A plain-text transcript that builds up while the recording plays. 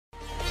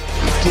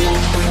సాత్విక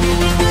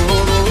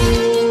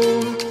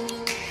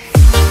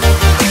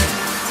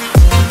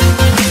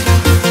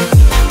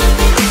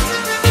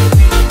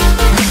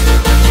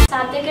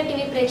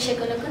టీవీ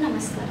ప్రేక్షకులకు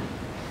నమస్కారం.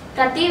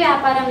 ప్రతి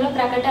వ్యాపారంలో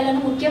ప్రకటనలు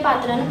ముఖ్య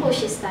పాత్రను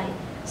పోషిస్తాయి.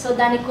 సో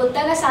దాని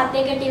కొత్తగా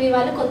సాత్విక టీవీ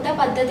వాళ్ళు కొత్త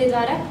పద్ధతి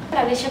ద్వారా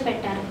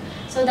ప్రవేశపెట్టారు.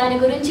 సో దాని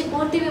గురించి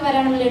పూర్తి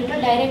వివరణలు ఏంటో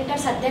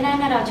డైరెక్టర్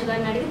సత్యనారాయణ రాజు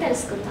గారిని అడిగి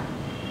తెలుసుకుందాం.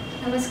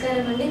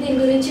 నమస్కారం అండి, దీని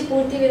గురించి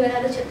పూర్తి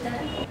వివరాలు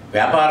చెప్తారా?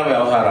 వ్యాపార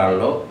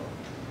వ్యవహారాల్లో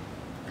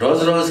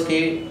రోజు రోజుకి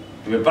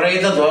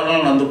విపరీత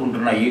ధోరణులను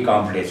అందుకుంటున్న ఈ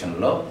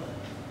కాంపిటీషన్లో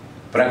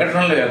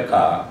ప్రకటనల యొక్క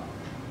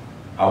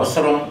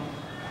అవసరం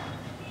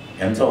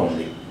ఎంతో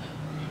ఉంది.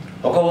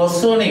 ఒక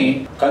వస్తువుని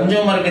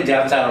కన్జ్యూమర్కి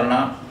చేర్చాలన్నా,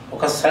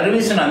 ఒక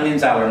సర్వీస్ని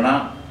అందించాలన్నా,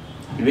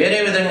 వేరే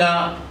విధంగా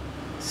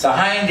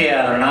సహాయం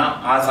చేయాలన్నా,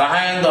 ఆ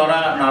సహాయం ద్వారా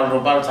 4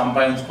 రూపాయలు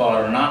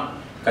సంపాదించుకోవాలన్నా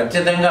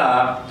ఖచ్చితంగా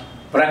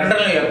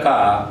ప్రకటనల యొక్క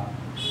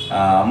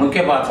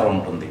ముఖ్య పాత్ర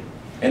ఉంటుంది.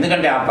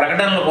 ఎందుకంటే ఆ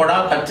ప్రకటనలు కూడా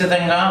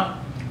ఖచ్చితంగా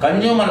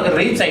కన్జ్యూమర్కి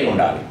రీచ్ అయి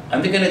ఉండాలి.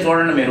 అందుకని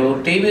చూడండి, మీరు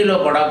టీవీలో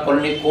కూడా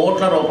కొన్ని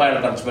కోట్ల రూపాయలు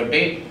ఖర్చు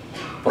పెట్టి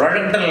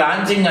ప్రోడక్ట్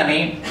లాంచింగ్ అని,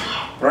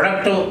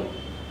 ప్రోడక్ట్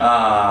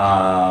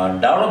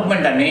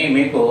డెవలప్మెంట్ అని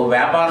మీకు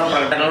వ్యాపార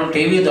ప్రకటనలు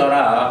టీవీ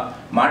ద్వారా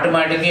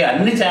మాటిమాటికి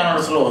అన్ని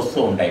ఛానల్స్లో వస్తూ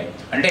ఉంటాయి.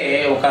 అంటే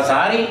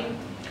ఒకసారి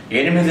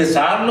 8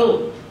 సార్లు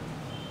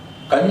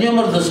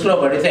కన్జ్యూమర్ దృష్టిలో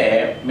పడితే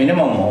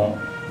మినిమము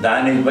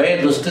దానిపై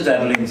దృష్టి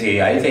తరలించి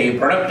అయితే ఈ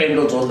ప్రోడక్ట్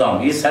ఏంటో చూద్దాం,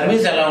 ఈ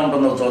సర్వీస్ ఎలా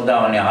ఉంటుందో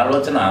చూద్దాం అనే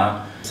ఆలోచన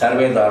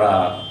సర్వే ద్వారా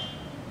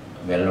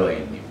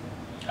వెలువైంది.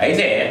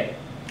 అయితే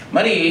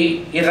మరి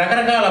ఈ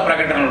రకరకాల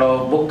ప్రకటనలో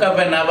book of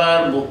an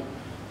hour,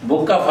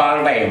 book of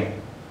all time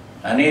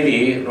అనేది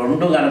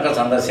 2 కనుక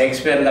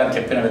షేక్స్పియర్ గారు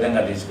చెప్పిన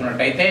విధంగా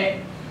తీసుకున్నట్టయితే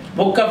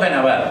బుక్ ఆఫ్ ఎన్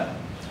అవర్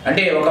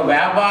అంటే ఒక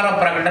వ్యాపార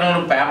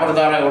ప్రకటనలు పేపర్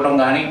ద్వారా ఇవ్వడం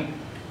కానీ,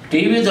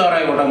 టీవీ ద్వారా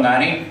ఇవ్వడం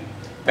కానీ,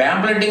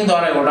 ప్యాంప్లెటింగ్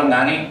ద్వారా ఇవ్వడం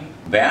కానీ,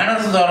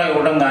 బ్యానర్స్ ద్వారా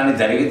ఇవ్వడం కానీ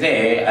జరిగితే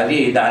అది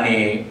దాని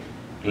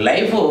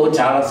లైఫ్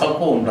చాలా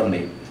తక్కువ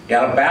ఉంటుంది.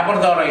 ఇలా పేపర్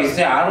ద్వారా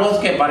ఇస్తే ఆ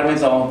రోజుకే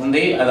పరిమితం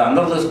అవుతుంది. అది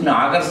అందరూ దృష్టిని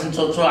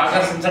ఆకర్షించవచ్చు,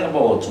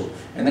 ఆకర్షించకపోవచ్చు.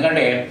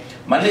 ఎందుకంటే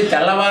మళ్ళీ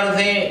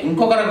తెల్లవారితే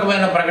ఇంకొక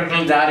రకమైన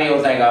ప్రకటనలు జారీ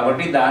అవుతాయి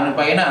కాబట్టి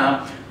దానిపైన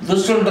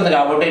దృష్టి ఉంటుంది.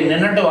 కాబట్టి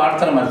నిన్నటి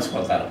వార్తలు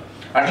మర్చిపోతారు.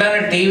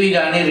 అట్లానే టీవీ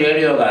కానీ,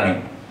 రేడియో కానీ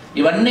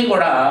ఇవన్నీ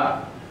కూడా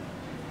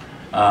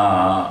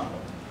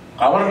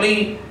అవర్లీ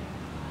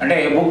అంటే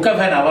బుక్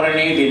ఆఫ్ ఎన్ అవర్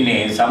అని దీన్ని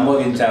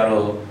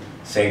సంబోధించారు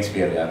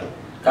షేక్స్పియర్ గారు.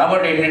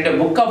 కాబట్టి ఏంటంటే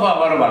బుక్ ఆఫ్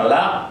అవర్ వల్ల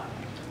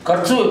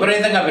ఖర్చు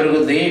విపరీతంగా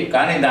పెరుగుద్ది,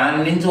 కానీ దాని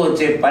నుంచి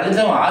వచ్చే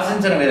ఫలితం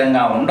ఆశించిన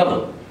విధంగా ఉండదు.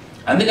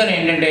 అందుకని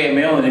ఏంటంటే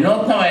మేము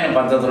వినూత్నమైన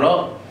పద్ధతిలో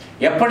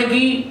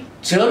ఎప్పటికీ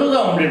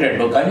చేరువుగా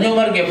ఉండేటట్టు,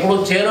 కన్జ్యూమర్కి ఎప్పుడు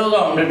చేరువుగా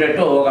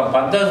ఉండేటట్టు ఒక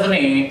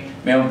పద్ధతిని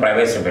మేము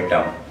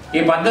ప్రవేశపెట్టాము.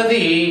 ఈ పద్ధతి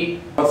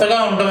కొత్తగా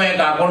ఉండటమే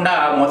కాకుండా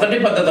మొదటి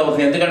పద్ధతి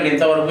అవుతుంది. ఎందుకంటే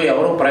ఇంతవరకు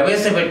ఎవరు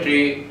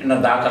ప్రవేశపెట్టిన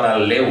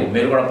దాఖలాలు లేవు.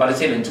 మీరు కూడా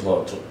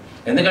పరిశీలించుకోవచ్చు.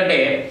 ఎందుకంటే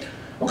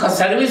ఒక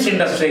సర్వీస్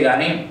ఇండస్ట్రీ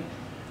కానీ,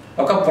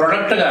 ఒక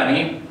ప్రొడక్ట్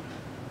కానీ,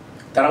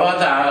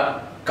 తర్వాత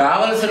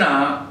కావలసిన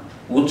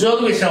ఉద్యోగ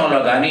విషయంలో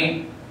కానీ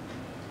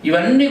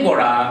ఇవన్నీ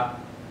కూడా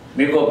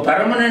మీకు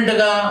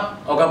పర్మనెంట్గా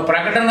ఒక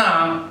ప్రకటన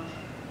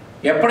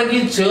ఎప్పటికీ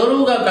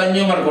చేరువుగా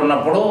కన్జ్యూమర్కి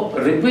ఉన్నప్పుడు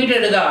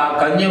రిపీటెడ్గా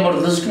కన్జ్యూమర్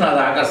దృష్టిని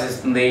అది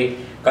ఆకర్షిస్తుంది.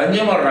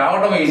 కన్జ్యూమర్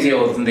రావడం ఈజీ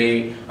అవుతుంది.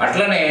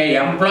 అట్లనే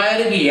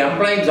ఎంప్లాయీకి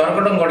ఎంప్లాయీ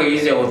దొరకడం కూడా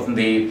ఈజీ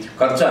అవుతుంది.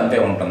 ఖర్చు అంతే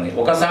ఉంటుంది.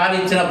 ఒకసారి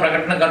ఇచ్చిన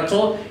ప్రకటన ఖర్చు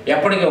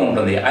ఎప్పటికీ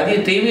ఉంటుంది. అది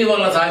టీవీ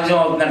వల్ల సాధ్యం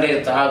అవుతుందంటే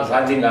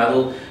సాధ్యం కాదు,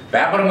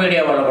 పేపర్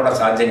మీడియా వల్ల కూడా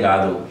సాధ్యం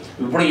కాదు.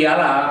 ఇప్పుడు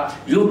ఇవాళ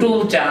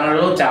యూట్యూబ్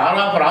ఛానల్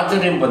చాలా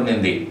ప్రాచుర్యం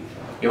పొందింది.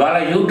 ఇవాళ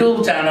యూట్యూబ్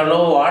ఛానల్,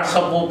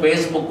 వాట్సప్,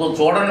 ఫేస్బుక్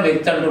చూడని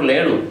వ్యక్తి అంటూ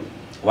లేడు.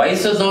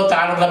 వయసుతో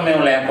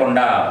తారతమ్యం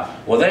లేకుండా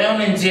ఉదయం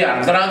నుంచి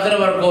అర్ధరాత్రి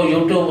వరకు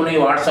యూట్యూబ్ని,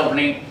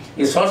 వాట్సాప్ని,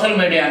 ఈ సోషల్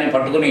మీడియాని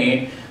పట్టుకుని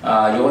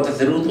యువత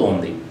తిరుగుతూ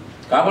ఉంది.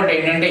 కాబట్టి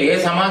ఏంటంటే ఏ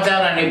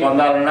సమాచారాన్ని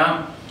పొందాలన్నా,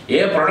 ఏ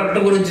ప్రోడక్ట్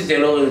గురించి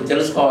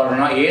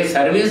తెలుసుకోవాలన్నా, ఏ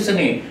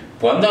సర్వీస్ని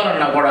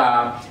పొందాలన్నా కూడా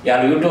ఇలా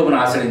యూట్యూబ్ని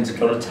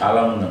ఆశ్రయించేటోళ్ళు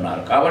చాలామంది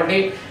ఉన్నారు. కాబట్టి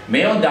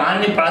మేము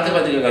దాన్ని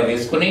ప్రాతిపదికగా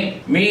తీసుకుని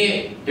మీ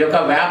యొక్క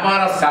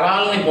వ్యాపార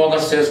స్థలాలని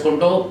ఫోకస్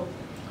చేసుకుంటూ,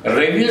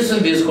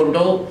 రివ్యూస్ని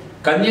తీసుకుంటూ,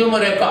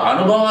 కన్జ్యూమర్ యొక్క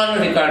అనుభవాలను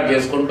రికార్డ్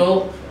చేసుకుంటూ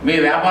మీ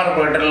వ్యాపార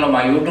ప్రకటనలు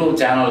మా యూట్యూబ్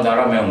ఛానల్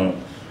ద్వారా మేము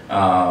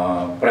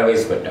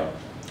ప్రవేశపెట్టాం.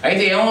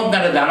 అయితే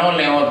ఏమవుతుందంటే దానివల్ల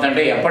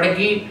ఏమవుతుందంటే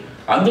ఎప్పటికీ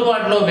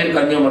అందుబాటులో మీరు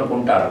కన్జ్యూమర్కి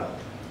ఉంటారు.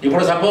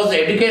 ఇప్పుడు సపోజ్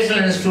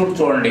ఎడ్యుకేషనల్ ఇన్స్టిట్యూట్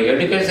చూడండి.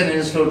 ఎడ్యుకేషన్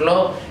ఇన్స్టిట్యూట్లో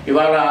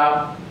ఇవాళ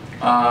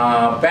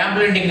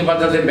ప్యాంప్లెటింగ్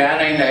పద్ధతి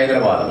బ్యాన్ అయింది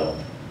హైదరాబాద్లో.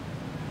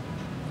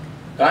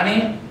 కానీ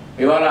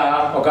ఇవాళ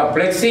ఒక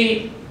ఫ్లెక్సీ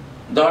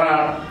ద్వారా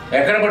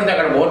ఎక్కడ పడితే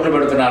అక్కడ బోర్డులు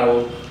పెడుతున్నారు.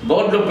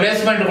 బోర్డు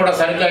ప్లేస్మెంట్ కూడా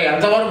సరిగ్గా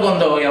ఎంతవరకు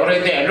ఉందో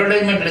ఎవరైతే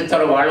అడ్వర్టైజ్మెంట్లు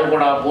ఇస్తారో వాళ్ళు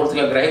కూడా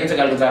పూర్తిగా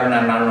గ్రహించగలుగుతారని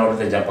నన్ను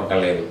నోడితే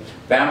చెప్పక్కర్లేదు.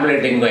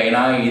 ప్యాంప్లెటింగ్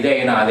అయినా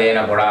ఇదైనా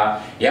అదైనా కూడా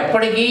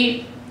ఎప్పటికీ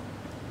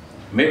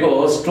మీకు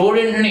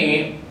స్టూడెంట్ని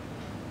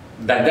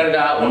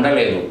దగ్గరగా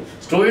ఉండలేదు.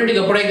 స్టూడెంట్కి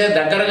ఎప్పుడైతే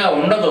దగ్గరగా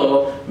ఉండదో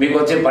మీకు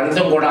వచ్చే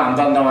ఫలితం కూడా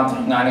అంతంత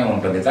మాత్రంగానే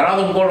ఉంటుంది. తర్వాత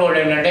ఇంకోటి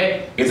ఏంటంటే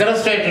ఇతర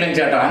స్టేట్ల నుంచి,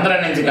 అటు ఆంధ్ర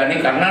నుంచి కానీ,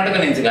 కర్ణాటక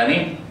నుంచి కానీ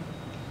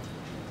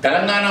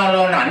తెలంగాణలో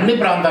ఉన్న అన్ని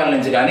ప్రాంతాల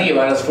నుంచి కానీ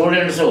ఇవాళ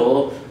స్టూడెంట్స్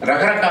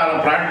రకరకాల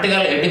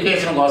ప్రాక్టికల్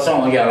ఎడ్యుకేషన్ కోసం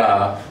ఇవాళ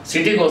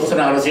సిటీకి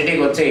వస్తున్నారు.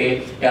 సిటీకి వచ్చి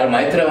ఇవాళ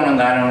మైత్రివనం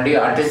కానివ్వండి,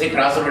 ఆర్టీసీ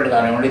క్రాస్ రోడ్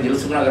కానివ్వండి,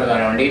 దిల్సుఖ్ నగర్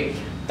కానివ్వండి,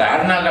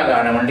 తార్నాక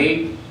కానివ్వండి,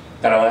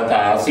 తర్వాత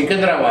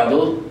సికింద్రాబాదు,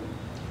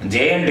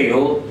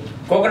 జేఎన్టీయు,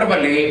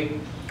 కూకట్పల్లి,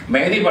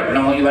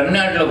 మెహదీపట్నం,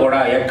 ఇవన్నిటిలో కూడా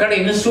ఎక్కడ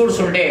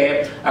ఇన్స్టిట్యూట్స్ ఉంటే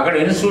అక్కడ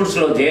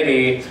ఇన్స్టిట్యూట్స్లో చేరి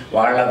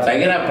వాళ్ళ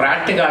తగిన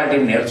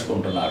ప్రాక్టికాలిటీని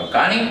నేర్చుకుంటున్నారు.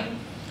 కానీ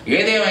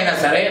ఏదేమైనా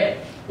సరే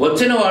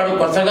వచ్చిన వాడు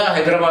కొత్తగా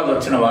హైదరాబాద్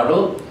వచ్చిన వాడు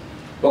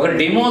ఒక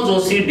డెమో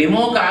చూసి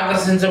డెమోకి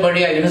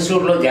ఆకర్షించబడి ఆ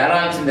ఇన్స్టిట్యూట్లో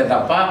చేరాల్సిందే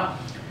తప్ప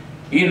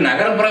ఈ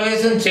నగర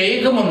ప్రవేశం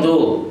చేయకముందు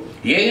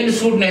ఏ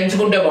ఇన్స్టిట్యూట్ని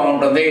ఎంచుకుంటే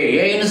బాగుంటుంది,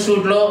 ఏ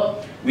ఇన్స్టిట్యూట్లో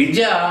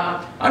విద్య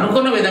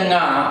అనుకున్న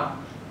విధంగా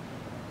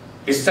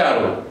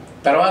ఇస్తారు,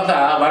 తర్వాత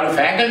వాళ్ళ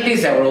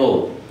ఫ్యాకల్టీస్ ఎవరు,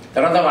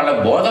 తర్వాత వాళ్ళ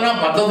బోధనా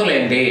పద్ధతులు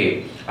ఏంటి,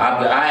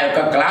 ఆ యొక్క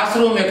క్లాస్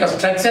రూమ్ యొక్క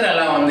స్ట్రక్చర్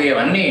ఎలా ఉంది,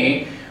 ఇవన్నీ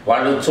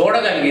వాళ్ళు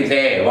చూడగలిగితే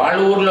వాళ్ళ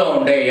ఊర్లో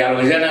ఉండే ఇవాళ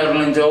విజయనగరం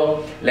నుంచో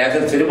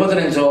లేకపోతే తిరుపతి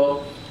నుంచో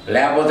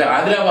లేకపోతే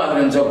ఆదిలాబాద్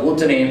నుంచో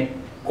కూర్చుని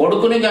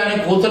కొడుకుని కానీ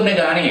కూతుర్ని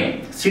కానీ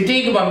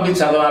సిటీకి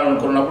పంపించి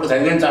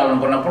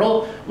చదివించాలనుకున్నప్పుడు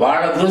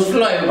వాళ్ళ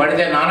దృష్టిలో అవి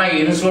పడితే నాన్న ఈ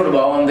ఇన్స్టిట్యూట్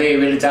బాగుంది,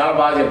 వీళ్ళు చాలా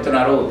బాగా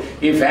చెప్తున్నారు,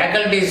 ఈ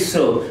ఫ్యాకల్టీస్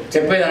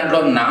చెప్పే దాంట్లో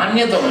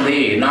నాణ్యత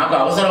ఉంది, నాకు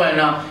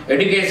అవసరమైన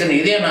ఎడ్యుకేషన్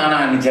ఇదే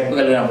నాన్న అని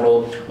చెప్పగలిగినప్పుడు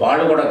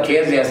వాళ్ళు కూడా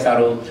కేర్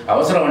చేస్తారు.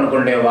 అవసరం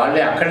అనుకుంటే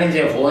వాళ్ళే అక్కడి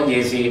నుంచే ఫోన్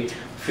చేసి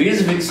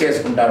ఫీజు ఫిక్స్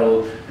చేసుకుంటారు,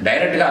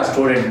 డైరెక్ట్గా ఆ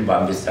స్టూడెంట్ని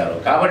పంపిస్తారు.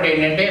 కాబట్టి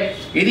ఏంటంటే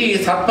ఇది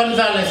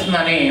సత్ఫలితాలు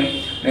ఇస్తుందని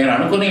నేను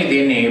అనుకుని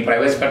దీన్ని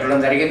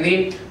ప్రవేశపెట్టడం జరిగింది.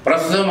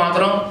 ప్రస్తుతం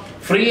మాత్రం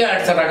ఫ్రీ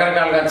యాడ్స్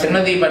రకరకాలుగా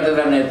చిన్నది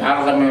పెద్దది అనే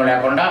తారతమ్యం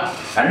లేకుండా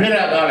అన్ని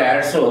రకాల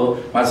యాడ్స్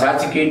మా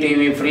సాత్యకి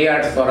టీవీ ఫ్రీ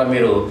యాడ్స్ ద్వారా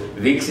మీరు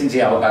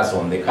వీక్షించే అవకాశం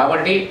ఉంది.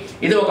 కాబట్టి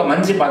ఇది ఒక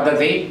మంచి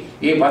పద్ధతి.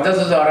 ఈ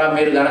పద్ధతి ద్వారా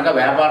మీరు కనుక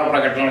వ్యాపార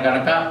ప్రకటనలు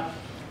కనుక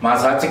మా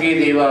సాత్యకి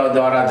టీవీ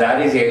ద్వారా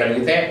జారీ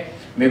చేయగలిగితే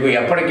మీకు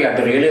ఎప్పటికీ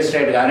అటు రియల్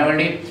ఎస్టేట్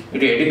కానివ్వండి,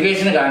 ఇటు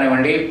ఎడ్యుకేషన్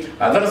కానివ్వండి,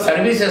 అదర్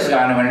సర్వీసెస్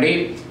కానివ్వండి,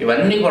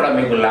 ఇవన్నీ కూడా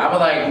మీకు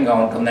లాభదాయకంగా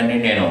ఉంటుందని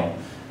నేను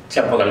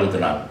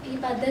చెప్పగలుగుతున్నాను. ఈ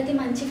పద్ధతి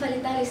మంచి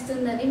ఫలితాలు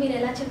ఇస్తుందని మీరు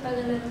ఎలా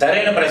చెప్పగలరు?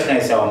 సరైన ప్రశ్న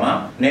వేసావమ్మా.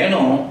 నేను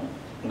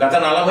గత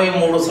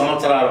 43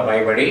 సంవత్సరాల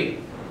పైబడి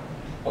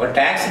ఒక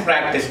ట్యాక్స్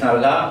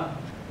ప్రాక్టీషనర్గా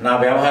నా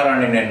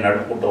వ్యవహారాన్ని నేను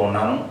నడుపుకుంటూ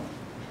ఉన్నాను.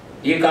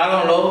 ఈ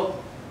కాలంలో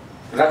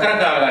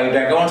రకరకాలుగా ఇటు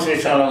అకౌంట్స్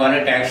విషయంలో కానీ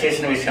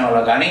ట్యాక్సేషన్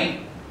విషయంలో కానీ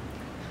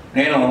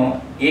నేను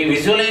ఈ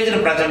విజువలైజ్డ్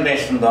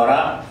ప్రజెంటేషన్ ద్వారా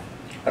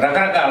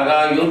రకరకాలుగా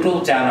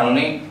యూట్యూబ్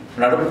ఛానల్ని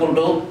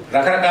నడుపుకుంటూ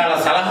రకరకాల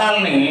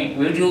సలహాలని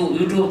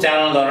యూట్యూబ్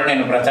ఛానల్ ద్వారా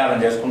నేను ప్రచారం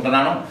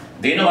చేసుకుంటున్నాను.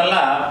 దీనివల్ల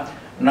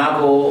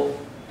నాకు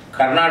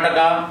కర్ణాటక,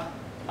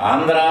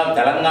 ఆంధ్ర,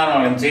 తెలంగాణ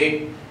నుంచి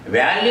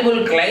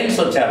వాల్యుబుల్ క్లయింట్స్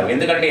వచ్చారు.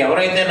 ఎందుకంటే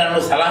ఎవరైతే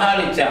నన్ను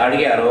సలహాలు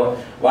అడిగారో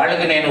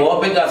వాళ్ళకి నేను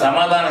ఓపికగా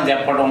సమాధానం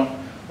చెప్పడం,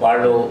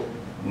 వాళ్ళు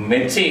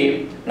మెచ్చి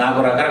నాకు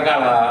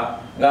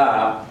రకరకాలగా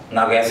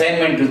నాకు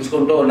అసైన్మెంట్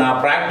ఇచ్చుకుంటూ నా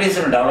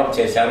ప్రాక్టీస్ను డెవలప్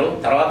చేశారు.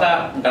 తర్వాత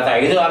గత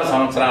 5-6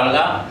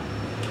 సంవత్సరాలుగా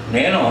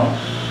నేను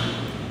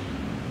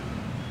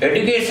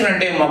ఎడ్యుకేషన్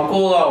అంటే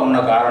మక్కువగా ఉన్న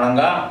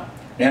కారణంగా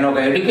నేను ఒక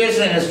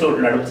ఎడ్యుకేషన్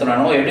ఇన్స్టిట్యూట్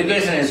నడుపుతున్నాను.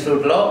 ఎడ్యుకేషన్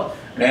ఇన్స్టిట్యూట్లో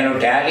నేను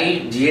టాలీ,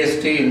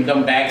 జిఎస్టీ,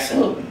 ఇన్కమ్ ట్యాక్స్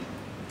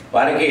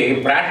వారికి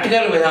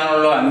ప్రాక్టికల్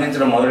విధానంలో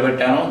అందించడం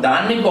మొదలుపెట్టాను.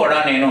 దాన్ని కూడా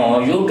నేను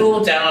యూట్యూబ్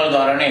ఛానల్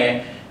ద్వారానే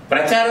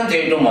ప్రచారం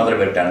చేయడం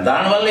మొదలుపెట్టాను.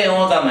 దానివల్ల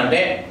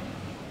ఏమవుతుందంటే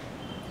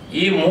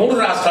ఈ 3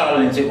 రాష్ట్రాల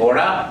నుంచి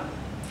కూడా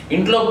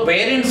ఇంట్లో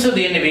పేరెంట్స్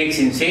దీన్ని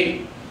వీక్షించి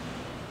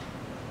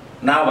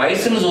నా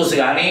వయసును చూసి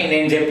కానీ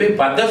నేను చెప్పి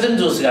పద్ధతిని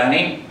చూసి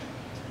కానీ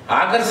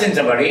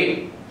ఆకర్షించబడి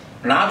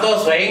నాతో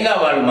స్వయంగా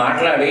వాళ్ళు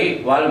మాట్లాడి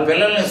వాళ్ళ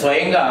పిల్లల్ని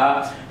స్వయంగా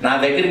నా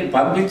దగ్గరికి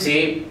పంపించి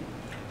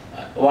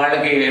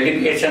వాళ్ళకి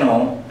ఎడ్యుకేషను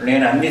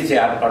నేను అందించే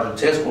ఏర్పాట్లు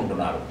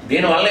చేసుకుంటున్నారు.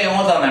 దీనివల్ల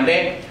ఏమవుతుందంటే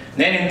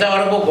నేను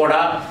ఇంతవరకు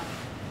కూడా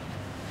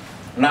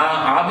నా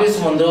ఆఫీస్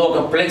ముందు ఒక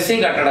ఫ్లెక్సీ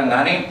కట్టడం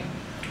కానీ,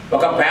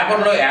 ఒక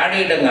పేపర్లో యాడ్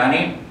చేయడం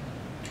కానీ,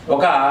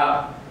 ఒక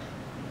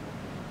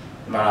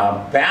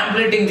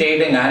ప్యాంప్లెటింగ్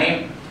చేయడం కానీ,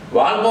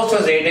 వాల్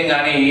పోస్టర్స్ చేయడం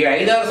కానీ ఈ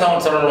 5-6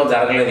 సంవత్సరాల్లో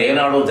జరగలేదు,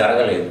 ఏనాడు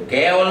జరగలేదు.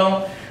 కేవలం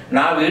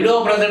నా వీడియో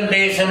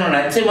ప్రజెంటేషన్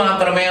నచ్చి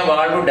మాత్రమే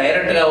వాళ్ళు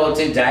డైరెక్ట్గా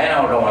వచ్చి జాయిన్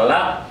అవ్వడం వల్ల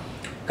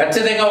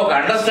ఖచ్చితంగా ఒక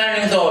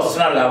అండర్స్టాండింగ్తో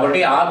వస్తున్నారు. కాబట్టి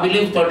ఆ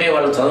బిలీఫ్ తోటే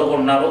వాళ్ళు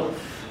చదువుకుంటున్నారు.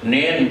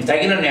 నేను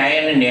తగిన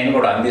న్యాయాన్ని నేను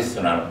కూడా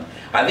అందిస్తున్నాను.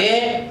 అదే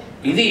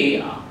ఇది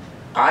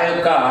ఆ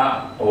యొక్క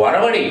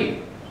వరవడి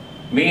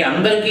మీ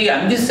అందరికీ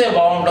అందిస్తే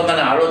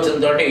బాగుంటుందనే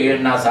ఆలోచనతో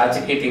నా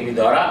సాత్యకి టీవీ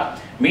ద్వారా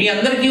మీ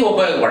అందరికీ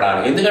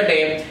ఉపయోగపడాలి. ఎందుకంటే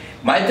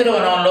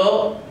మైత్రివనంలో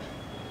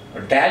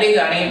టాలీ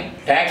కానీ,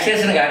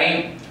 ట్యాక్సేషన్ కానీ,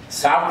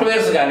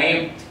 సాఫ్ట్వేర్స్ కానీ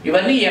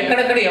ఇవన్నీ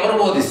ఎక్కడెక్కడ ఎవరు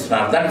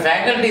బోధిస్తున్నారు, దాని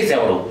ఫ్యాకల్టీస్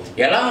ఎవరు,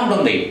 ఎలా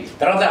ఉంటుంది,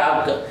 తర్వాత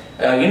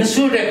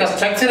ఇన్స్టిట్యూట్ యొక్క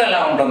స్ట్రక్చర్ ఎలా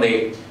ఉంటుంది,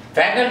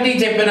 ఫ్యాకల్టీ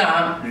చెప్పిన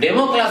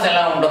డెమో క్లాస్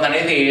ఎలా ఉంటుంది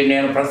అనేది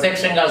నేను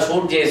ప్రత్యక్షంగా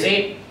షూట్ చేసి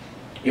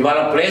ఇవాళ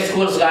ప్లే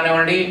స్కూల్స్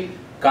కానివ్వండి,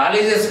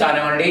 కాలేజెస్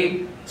కానివ్వండి,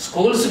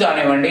 స్కూల్స్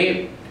కానివ్వండి,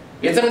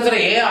 ఇతర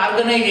ఏ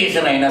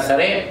ఆర్గనైజేషన్ అయినా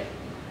సరే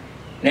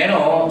నేను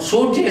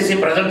షూట్ చేసి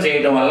ప్రజెంట్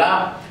చేయడం వల్ల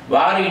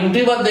వారి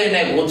ఇంటి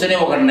వద్దనే కూర్చొని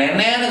ఒక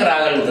నిర్ణయానికి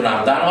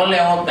రాగలుగుతున్నారు. దానివల్ల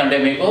ఏమవుతుందంటే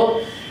మీకు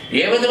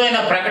ఏ విధమైన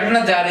ప్రకటన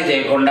జారీ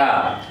చేయకుండా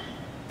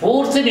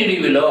పూర్తి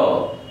నిడివిలో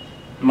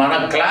మన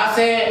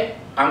క్లాసే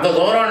అంత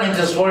దూరం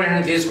నుంచి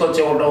స్టూడెంట్ని తీసుకొచ్చి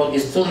ఇవ్వడం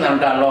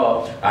ఇస్తుందంటాలో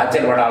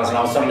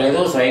ఆశ్చర్యపడాల్సిన అవసరం లేదు.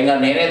 స్వయంగా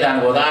నేనే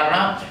దానికి ఉదాహరణ.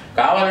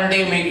 కావాలంటే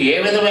మీకు ఏ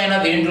విధమైన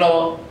దీంట్లో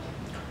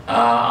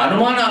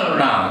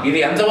అనుమానాలున్నా, ఇది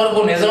ఎంతవరకు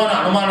నిజమైన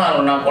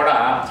అనుమానాలున్నా కూడా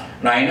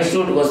నా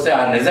ఇన్స్టిట్యూట్కి వస్తే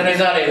ఆ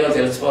నిజాలు ఏదో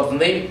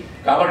తెలిసిపోతుంది.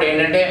 కాబట్టి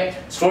ఏంటంటే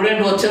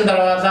స్టూడెంట్ వచ్చిన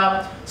తర్వాత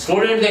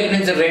స్టూడెంట్ దగ్గర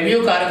నుంచి రివ్యూ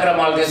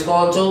కార్యక్రమాలు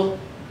తీసుకోవచ్చు.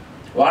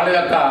 వాళ్ళ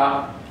యొక్క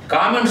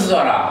కామెంట్స్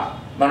ద్వారా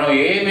మనం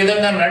ఏ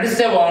విధంగా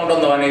నడిస్తే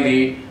బాగుంటుందో అనేది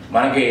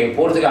మనకి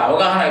పూర్తిగా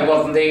అవగాహన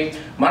అయిపోతుంది.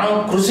 మనం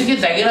కృషికి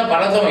తగిన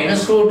ఫలితం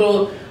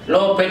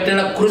ఇన్స్టిట్యూట్లో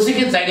పెట్టిన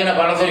కృషికి తగిన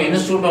ఫలితం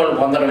ఇన్స్టిట్యూట్ వాళ్ళు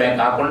పొందడమే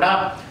కాకుండా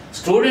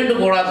స్టూడెంట్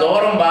కూడా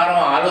దూరం భారం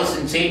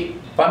ఆలోచించి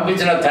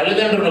పంపించిన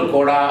తల్లిదండ్రులకు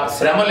కూడా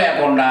శ్రమ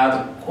లేకుండా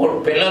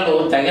పిల్లలు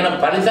తగిన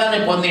ఫలితాన్ని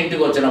పొంది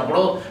ఇంటికి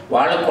వచ్చినప్పుడు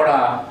వాళ్ళకు కూడా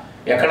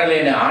ఎక్కడ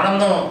లేని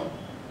ఆనందం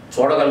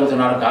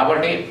చూడగలుగుతున్నారు.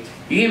 కాబట్టి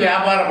ఈ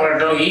వ్యాపార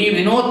ప్రకటనలు, ఈ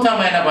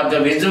వినూత్నమైన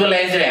పద్ధతి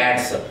విజువలైజ్డ్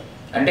యాడ్స్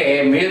అంటే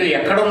మీరు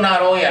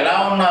ఎక్కడున్నారో ఎలా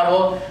ఉన్నారో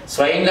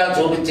స్వయంగా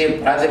చూపించే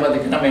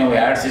ప్రాతిపదికన మేము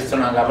యాడ్స్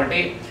ఇస్తున్నాం. కాబట్టి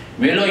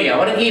మీలో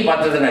ఎవరికి ఈ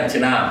పద్ధతి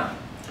నచ్చినా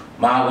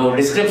మాకు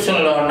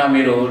డిస్క్రిప్షన్లో ఉన్న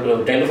మీరు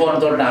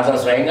టెలిఫోన్తో నాతో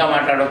స్వయంగా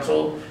మాట్లాడవచ్చు,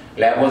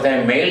 లేకపోతే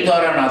మెయిల్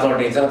ద్వారా నాతో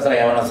ఇతరత్ర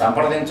ఏమైనా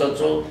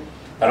సంప్రదించవచ్చు.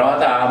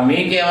 తర్వాత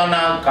మీకు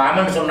ఏమైనా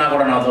కామెంట్స్ ఉన్నా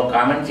కూడా నాతో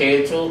కామెంట్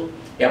చేయొచ్చు.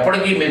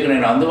 ఎప్పటికీ మీకు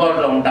నేను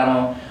అందుబాటులో ఉంటాను.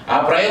 ఆ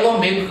ప్రయోగం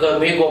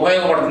మీకు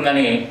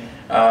ఉపయోగపడుతుందని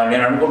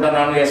నేను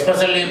అనుకుంటున్నాను.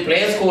 ఎస్పెషల్లీ ప్లే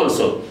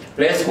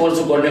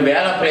స్కూల్స్ కొన్ని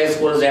వేల ప్లే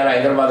స్కూల్స్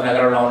హైదరాబాద్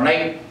నగరంలో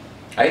ఉన్నాయి.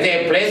 అయితే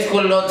ప్లే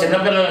స్కూల్లో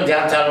చిన్నపిల్లలను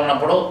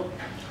చేర్చాలన్నప్పుడు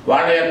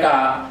వాళ్ళ యొక్క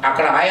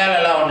అక్కడ ఆయాలు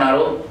ఎలా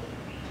ఉన్నారు,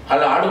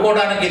 అలా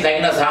ఆడుకోవడానికి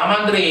తగిన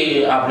సామాగ్రి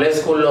ఆ ప్లే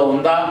స్కూల్లో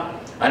ఉందా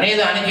అనే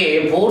దానికి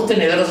పూర్తి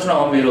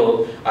నిదర్శనం మీరు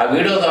ఆ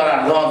వీడియో ద్వారా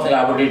అర్థమవుతుంది.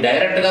 కాబట్టి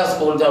డైరెక్ట్గా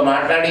స్కూల్తో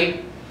మాట్లాడి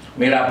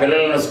మీరు ఆ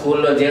పిల్లలను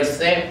స్కూల్లో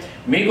చేస్తే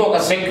మీకు ఒక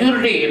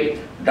సెక్యూరిటీ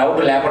డౌట్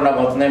లేకుండా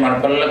పోతుంది. మన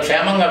పిల్లలు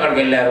క్షేమంగా అక్కడికి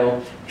వెళ్ళారు,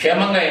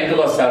 క్షేమంగా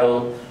ఇంటికి వస్తారు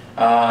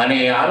అనే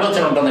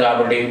ఆలోచన ఉంటుంది.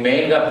 కాబట్టి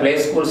మెయిన్గా ప్లే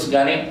స్కూల్స్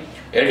కానీ,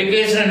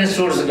 ఎడ్యుకేషన్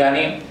ఇన్స్టిట్యూట్స్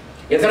కానీ,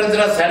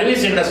 ఇతర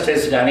సర్వీస్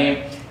ఇండస్ట్రీస్ కానీ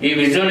ఈ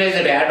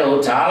విజువలైజ్డ్ యాడ్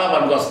చాలా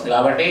పనికి వస్తుంది.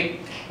 కాబట్టి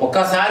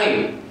ఒక్కసారి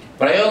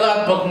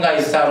ప్రయోగాత్మకంగా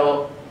ఇస్తారో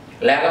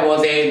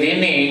లేకపోతే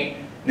దీన్ని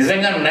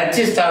నిజంగా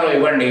నచ్చిస్తారో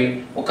ఇవ్వండి.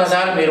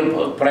 ఒక్కసారి మీరు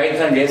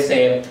ప్రయత్నం చేస్తే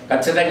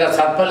ఖచ్చితంగా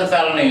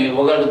సత్ఫలితాలని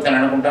ఇవ్వగలుగుతాను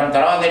అనుకుంటాను.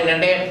 తర్వాత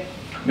ఏంటంటే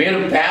మీరు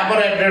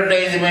పేపర్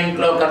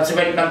అడ్వర్టైజ్మెంట్లో ఖర్చు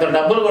పెట్టినంత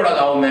డబ్బులు కూడా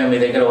కావు మేము మీ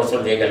దగ్గర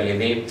వసూలు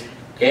చేయగలిగేది.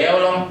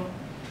 కేవలం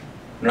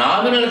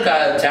నామినల్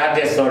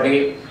ఛార్జెస్ తోటి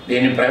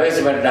దీన్ని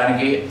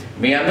ప్రవేశపెట్టడానికి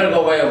మీ అందరికీ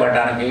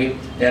ఉపయోగపడడానికి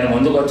నేను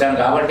ముందుకు వచ్చాను.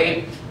 కాబట్టి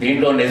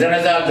దీంట్లో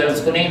నిజాలు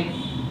తెలుసుకుని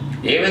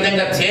ఏ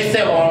విధంగా చేస్తే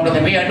బాగుంటుంది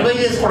మీ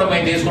అడ్వైజెస్ కూడా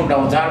మేము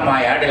తీసుకుంటాము. సార్ మా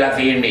యాడ్ ఇలా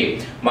తీయండి,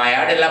 మా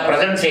యాడ్ ఇలా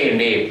ప్రజెంట్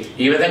చేయండి,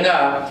 ఈ విధంగా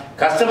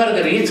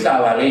కస్టమర్కి రీచ్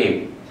కావాలి.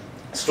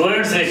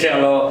 స్టూడెంట్స్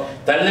విషయంలో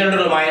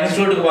తల్లిదండ్రులు మా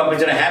ఇన్స్టిట్యూట్కి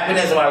పంపించిన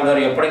హ్యాపీనెస్ వాళ్ళ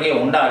దగ్గర ఎప్పటికీ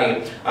ఉండాలి.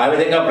 ఆ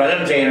విధంగా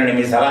ప్రజెంట్ చేయండి.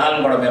 మీ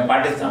సలహాలను కూడా మేము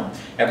పాటిస్తాం.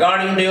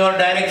 According to your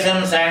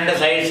directions and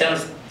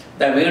suggestions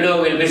the video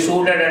will be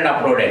shooted and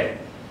uploaded.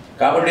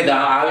 కాబట్టి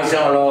ఆ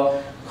విషయంలో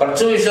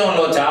ఖర్చు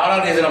విషయంలో చాలా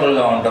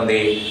రీజనబుల్గా ఉంటుంది.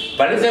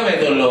 ఫలితం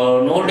ఎదుల్లో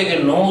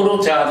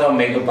 100%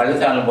 మీకు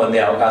ఫలితాలను పొందే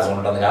అవకాశం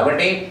ఉంటుంది.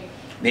 కాబట్టి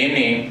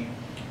దీన్ని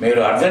మీరు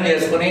అర్థం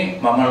చేసుకుని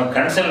మమ్మల్ని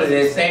కన్సల్ట్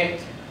చేస్తే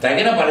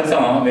తగిన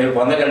ఫలితం మీరు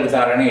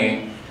పొందగలుగుతారని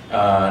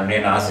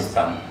నేను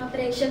ఆశిస్తాను.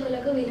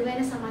 ప్రేక్షకులకు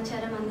విలువైన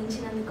సమాచారం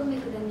అందించినందుకు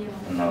మీకు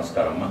ధన్యవాదాలు.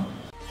 నమస్కారం అమ్మా.